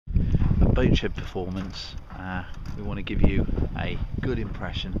Boat Shed Performance, we want to give you a good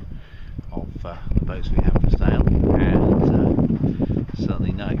impression of the boats we have for sale, and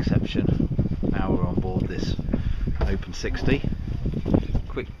certainly no exception now we're on board this Open 60.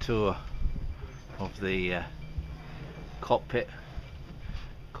 Quick tour of the cockpit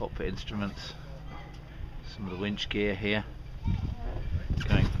instruments, some of the winch gear here.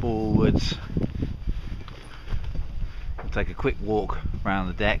 Going forwards, we'll take a quick walk around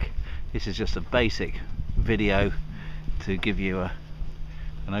the deck. This is just a basic video to give you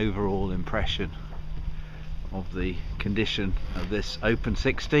an overall impression of the condition of this Open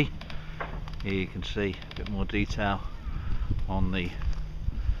 60. Here you can see a bit more detail on the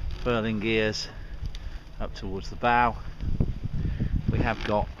furling gears up towards the bow. We have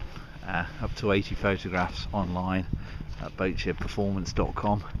got up to 80 photographs online at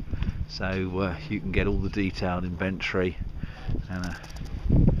boatshedperformance.com, so you can get all the detailed inventory and a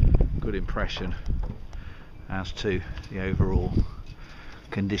good impression as to the overall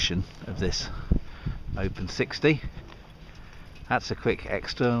condition of this Open 60. That's a quick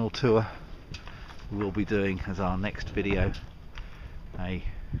external tour. We'll be doing as our next video a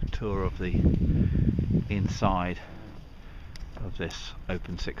tour of the inside of this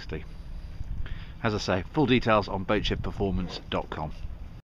Open 60. As I say, full details on boatshedperformance.com.